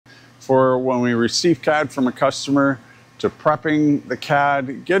for when we receive CAD from a customer to prepping the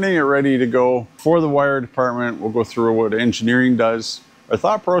CAD, getting it ready to go for the wire department. We'll go through what engineering does, our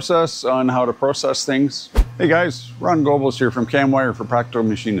thought process on how to process things. Hey guys, Ron Goebbels here from CamWire for Practical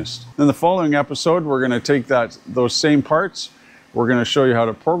Machinist. In the following episode, we're going to take those same parts, we're going to show you how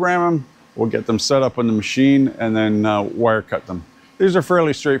to program them, we'll get them set up on the machine, and then wire cut them. These are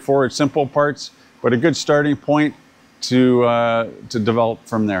fairly straightforward, simple parts, but a good starting point to develop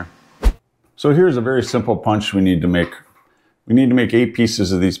from there. So here's a very simple punch we need to make. We need to make 8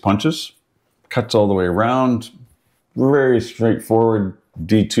 pieces of these punches. Cuts all the way around. Very straightforward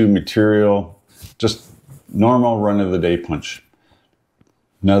D2 material. Just normal run-of-the-day punch.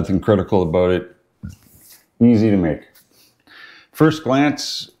 Nothing critical about it. Easy to make. First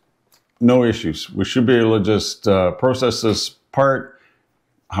glance, no issues. We should be able to just process this part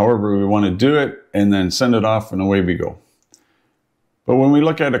however we want to do it and then send it off and away we go. But when we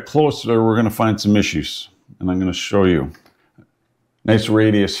look at it closer, we're going to find some issues. And I'm going to show you. Nice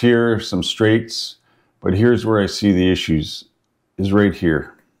radius here, some straights, but here's where I see the issues, is right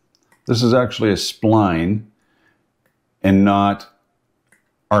here. This is actually a spline and not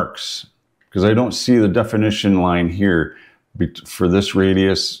arcs, because I don't see the definition line here for this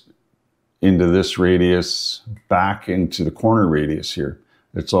radius into this radius, back into the corner radius here.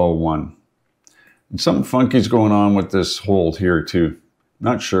 It's all one. And something funky's going on with this hole here too.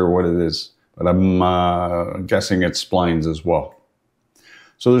 Not sure what it is, but I'm guessing it's splines as well.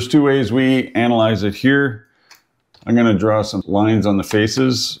 So there's 2 ways we analyze it here. I'm going to draw some lines on the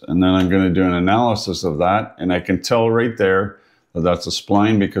faces, and then I'm going to do an analysis of that. And I can tell right there that that's a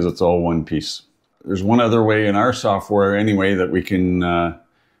spline because it's all one piece. There's one other way in our software anyway that we can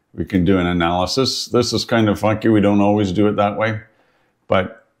do an analysis. This is kind of funky. We don't always do it that way,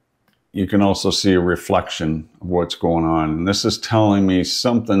 but you can also see a reflection of what's going on. And this is telling me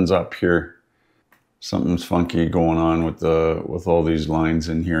something's up here. Something's funky going on with all these lines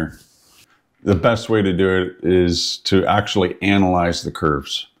in here. The best way to do it is to actually analyze the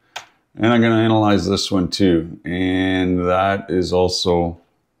curves. And I'm going to analyze this one too. And that is also,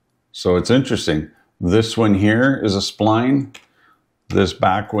 so it's interesting. This one here is a spline. This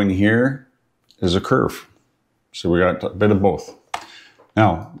back one here is a curve. So we got a bit of both.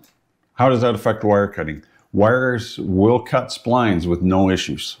 Now, how does that affect wire cutting? Wires will cut splines with no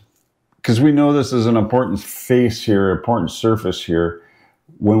issues. Because we know this is an important face here, important surface here.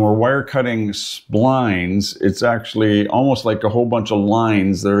 When we're wire cutting splines, it's actually almost like a whole bunch of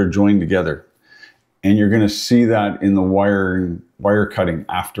lines that are joined together. And you're going to see that in the wire cutting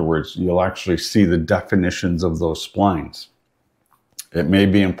afterwards. You'll actually see the definitions of those splines. It may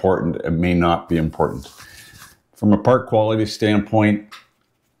be important, it may not be important. From a part quality standpoint,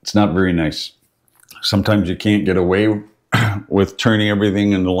 it's not very nice. Sometimes you can't get away with turning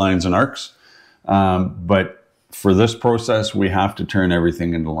everything into lines and arcs. But for this process, we have to turn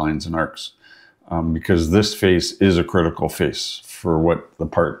everything into lines and arcs because this face is a critical face for what the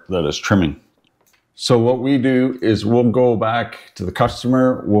part that is trimming. So what we do is we'll go back to the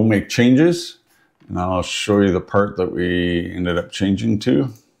customer, we'll make changes, and I'll show you the part that we ended up changing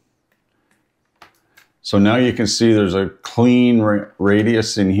to. So now you can see there's a clean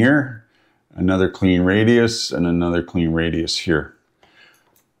radius in here, another clean radius, and another clean radius here.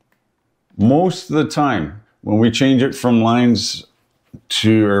 Most of the time, when we change it from lines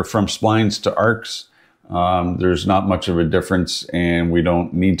to, or from splines to arcs, there's not much of a difference, and we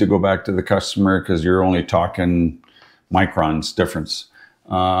don't need to go back to the customer because you're only talking microns difference.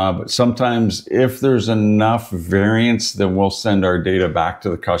 But sometimes if there's enough variance, then we'll send our data back to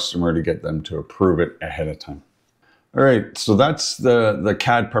the customer to get them to approve it ahead of time. All right, so that's the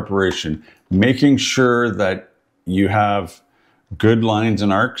CAD preparation. Making sure that you have good lines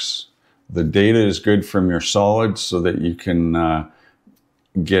and arcs. The data is good from your solids so that you can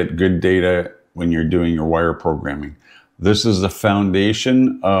get good data when you're doing your wire programming. This is the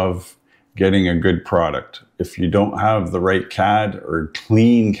foundation of getting a good product. If you don't have the right CAD or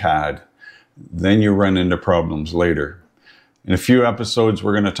clean CAD, then you run into problems later. In a few episodes,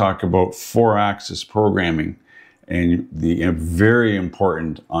 we're going to talk about 4-axis programming. And very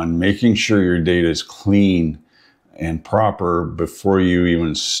important on making sure your data is clean and proper before you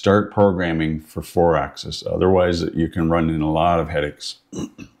even start programming for 4-axis. Otherwise, you can run into a lot of headaches.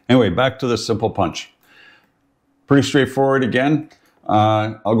 Anyway, back to the simple punch. Pretty straightforward again.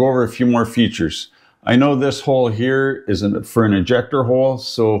 I'll go over a few more features. I know this hole here is for an ejector hole,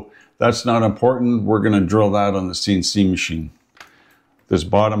 so that's not important. We're going to drill that on the CNC machine. This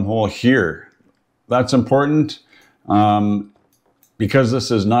bottom hole here, that's important. Because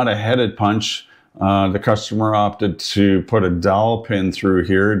this is not a headed punch, The customer opted to put a dowel pin through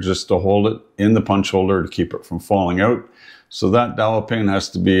here just to hold it in the punch holder to keep it from falling out. So that dowel pin has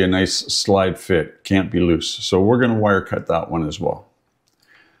to be a nice slide fit, can't be loose. So we're going to wire cut that one as well.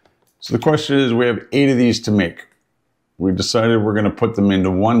 So the question is, we have 8 of these to make. We decided we're going to put them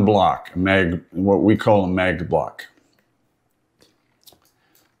into one block, what we call a mag block.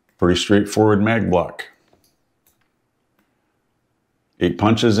 Pretty straightforward mag block. 8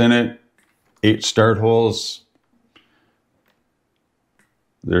 punches in it, 8 start holes.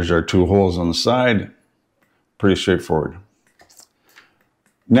 There's our 2 holes on the side. Pretty straightforward.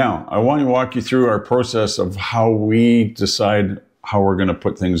 Now, I want to walk you through our process of how we decide how we're going to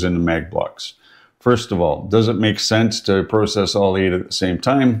put things into mag blocks. First of all, does it make sense to process all 8 at the same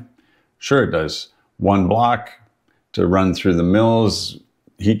time? Sure it does. One block to run through the mills,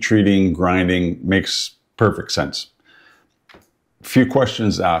 heat treating, grinding, makes perfect sense. A few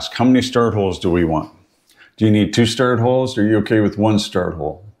questions to ask. How many start holes do we want? Do you need 2 start holes? Are you okay with 1 start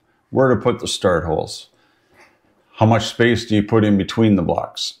hole? Where to put the start holes? How much space do you put in between the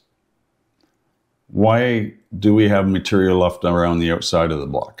blocks? Why do we have material left around the outside of the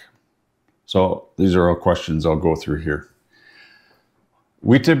block? So these are all questions I'll go through here.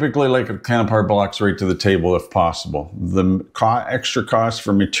 We typically like to clamp our blocks right to the table if possible. The extra cost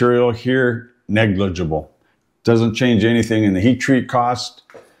for material here, negligible. Doesn't change anything in the heat treat cost,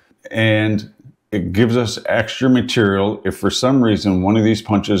 and it gives us extra material if for some reason one of these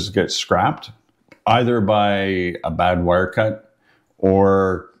punches gets scrapped, either by a bad wire cut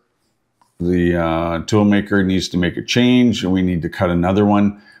or the tool maker needs to make a change and we need to cut another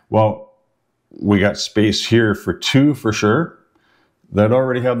one. Well, we got space here for 2 for sure that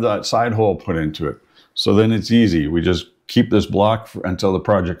already have that side hole put into it. So then it's easy. We just keep this block until the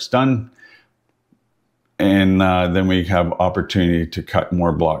project's done, and then we have opportunity to cut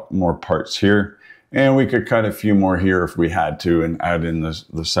more parts here, and we could cut a few more here if we had to and add in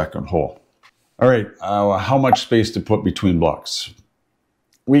the second hole. All right, how much space to put between blocks?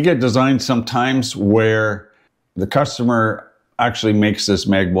 We get designs sometimes where the customer actually makes this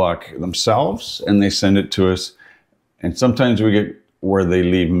mag block themselves and they send it to us. And sometimes we get where they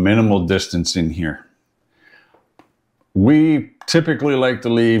leave minimal distance in here. We typically like to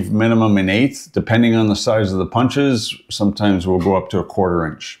leave minimum 1/8, depending on the size of the punches. Sometimes we'll go up to 1/4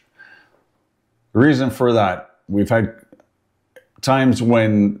 inch. The reason for that, we've had times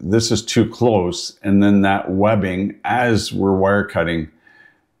when this is too close and then that webbing as we're wire cutting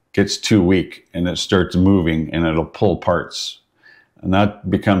gets too weak and it starts moving and it'll pull parts, and that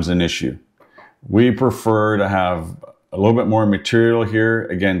becomes an issue. We prefer to have a little bit more material here.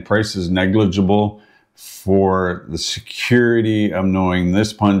 Again, price is negligible for the security of knowing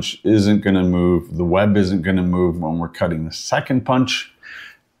this punch isn't going to move, the web isn't going to move when we're cutting the second punch.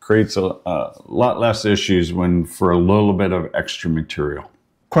 Creates a lot less issues when for a little bit of extra material.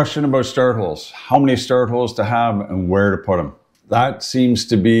 Question about start holes. How many start holes to have and where to put them? That seems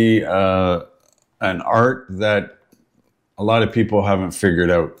to be an art that a lot of people haven't figured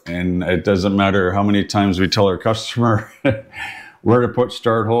out. And it doesn't matter how many times we tell our customer where to put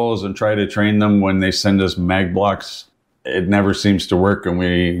start holes and try to train them when they send us mag blocks. It never seems to work, and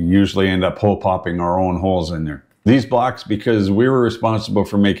we usually end up hole popping our own holes in there. These blocks, because we were responsible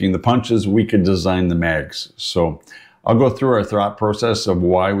for making the punches, we could design the mags. So I'll go through our thought process of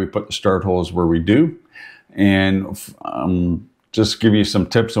why we put the start holes where we do, and just give you some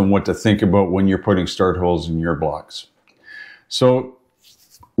tips on what to think about when you're putting start holes in your blocks. So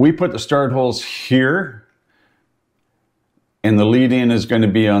we put the start holes here, and the lead in is going to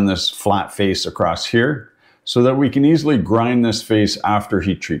be on this flat face across here, so that we can easily grind this face after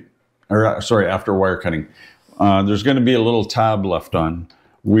heat treat, or sorry, after wire cutting. There's going to be a little tab left on.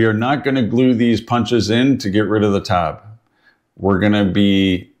 We are not going to glue these punches in to get rid of the tab. We're going to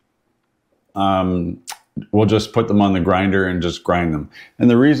be, we'll just put them on the grinder and just grind them.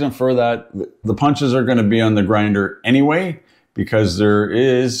 And the reason for that, the punches are going to be on the grinder anyway, because there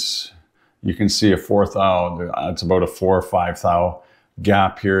is, you can see a 4th thou, it's about a 4 or 5 thou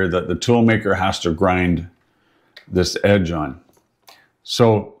gap here that the tool maker has to grind this edge on.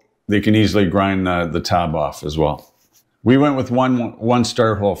 So they can easily grind the tab off as well. We went with one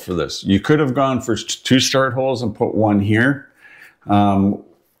start hole for this. You could have gone for 2 start holes and put 1 here.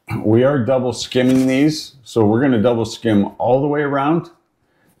 We are double skimming these, so we're going to double skim all the way around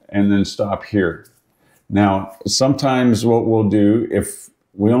and then stop here. Now, sometimes what we'll do, if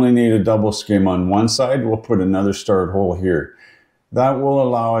we only need a double skim on one side, we'll put another start hole here. That will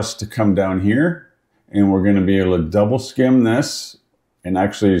allow us to come down here, and we're going to be able to double skim this. And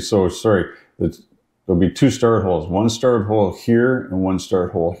actually, so sorry, there'll be 2 start holes, 1 start hole here and 1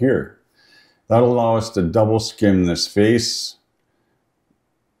 start hole here. That'll allow us to double skim this face,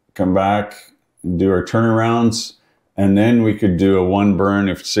 come back, do our turnarounds, and then we could do a one burn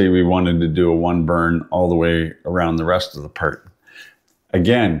if, say, we wanted to do a one burn all the way around the rest of the part.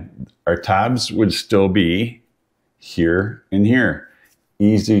 Again, our tabs would still be here and here.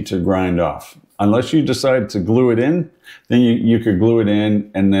 Easy to grind off. Unless you decide to glue it in, then you could glue it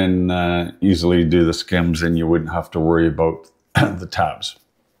in and then easily do the skims, and you wouldn't have to worry about the tabs.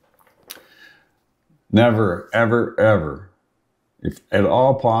 Never, ever, ever, if at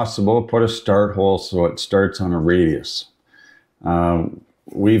all possible, put a start hole so it starts on a radius.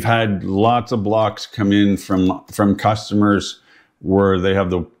 We've had lots of blocks come in from customers where they have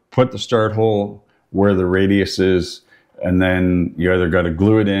to put the start hole where the radius is, and then you either got to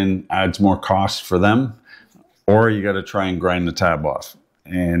glue it in, adds more cost for them, or you got to try and grind the tab off,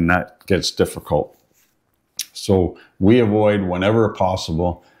 and that gets difficult. So we avoid, whenever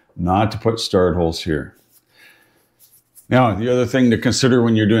possible, not to put start holes here. Now, the other thing to consider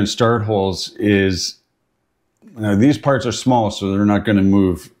when you're doing start holes is these parts are small, so they're not going to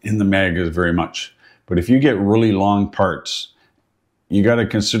move in the mag very much. But if you get really long parts, you got to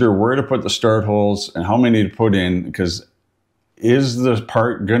consider where to put the start holes and how many to put in, because is the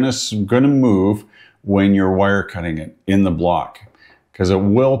part gonna move when you're wire cutting it in the block? Because it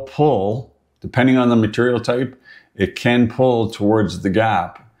will pull, depending on the material type, it can pull towards the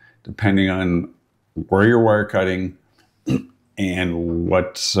gap, depending on where you're wire cutting and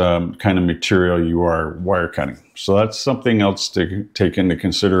what kind of material you are wire cutting. So that's something else to take into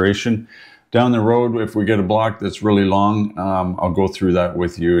consideration. Down the road, if we get a block that's really long, I'll go through that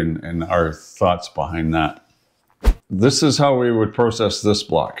with you and our thoughts behind that. This is how we would process this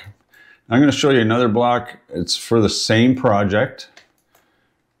block. I'm going to show you another block. It's for the same project.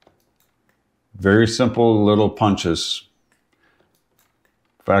 Very simple little punches.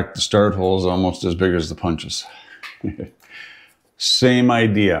 In fact, the start hole is almost as big as the punches. Same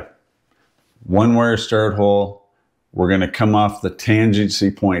idea. One wire start hole. We're going to come off the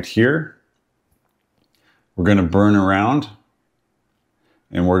tangency point here. We're going to burn around,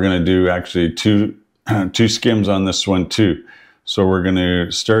 and we're going to do actually two skims on this one too. So we're going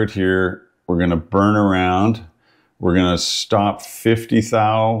to start here. We're going to burn around. We're going to stop 50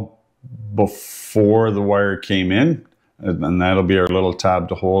 thou before the wire came in, and that'll be our little tab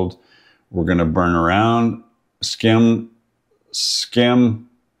to hold. We're going to burn around, skim,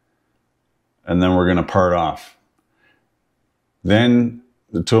 and then we're going to part off. Then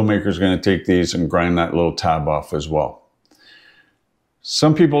the tool maker is going to take these and grind that little tab off as well.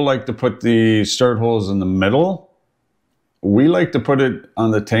 Some people like to put the start holes in the middle. We like to put it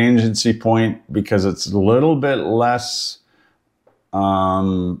on the tangency point because it's a little bit less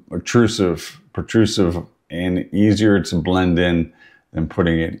protrusive and easier to blend in than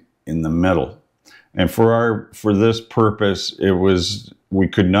putting it in the middle. And for this purpose, we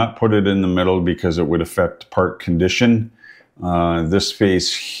could not put it in the middle because it would affect part condition. This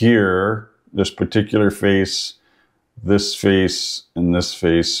face here, this particular face, this face, and this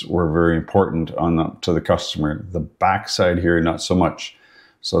face were very important to the customer. The back side here, not so much.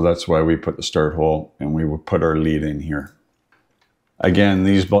 So that's why we put the start hole and we would put our lead in here. Again,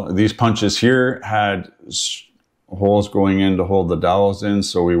 these punches here had holes going in to hold the dowels in,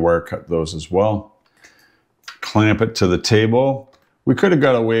 so we wire cut those as well. Clamp it to the table. We could have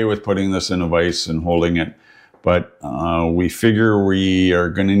got away with putting this in a vise and holding it, but we figure we are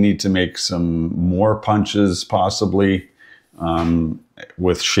going to need to make some more punches possibly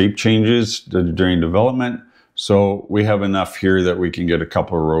with shape changes during development. So we have enough here that we can get a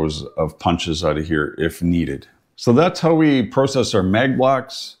couple of rows of punches out of here if needed. So that's how we process our mag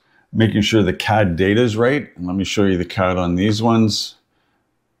blocks, making sure the CAD data is right. And let me show you the CAD on these ones.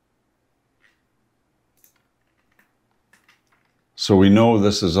 So we know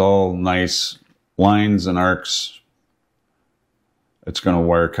this is all nice lines and arcs. It's going to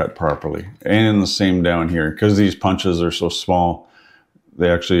wire cut properly. And the same down here. Because these punches are so small, they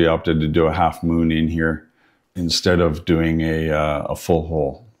actually opted to do a half moon in here instead of doing a full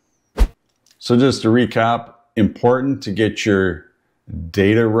hole. So just to recap, important to get your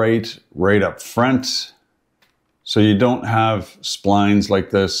data right up front, so you don't have splines like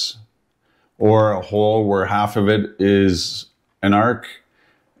this or a hole where half of it is an arc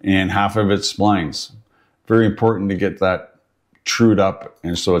and half of it's splines. Very important to get that trued up,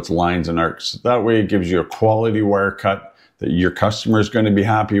 and so it's lines and arcs. That way it gives you a quality wire cut that your customer is going to be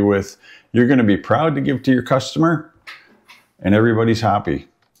happy with. You're going to be proud to give to your customer, and everybody's happy.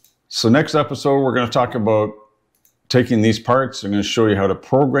 So next episode, we're going to talk about taking these parts. I'm going to show you how to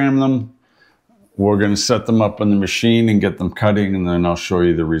program them, We're going to set them up on the machine and get them cutting, and then I'll show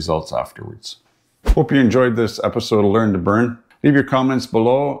you the results afterwards. Hope you enjoyed this episode of Learn to Burn. Leave your comments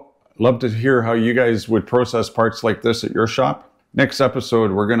below. Love to hear how you guys would process parts like this at your shop. Next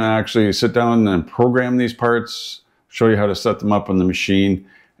episode, we're going to actually sit down and program these parts, show you how to set them up on the machine,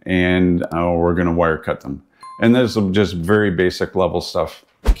 and we're going to wire cut them. And this is just very basic level stuff.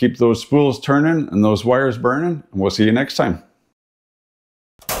 Keep those spools turning and those wires burning, and we'll see you next time.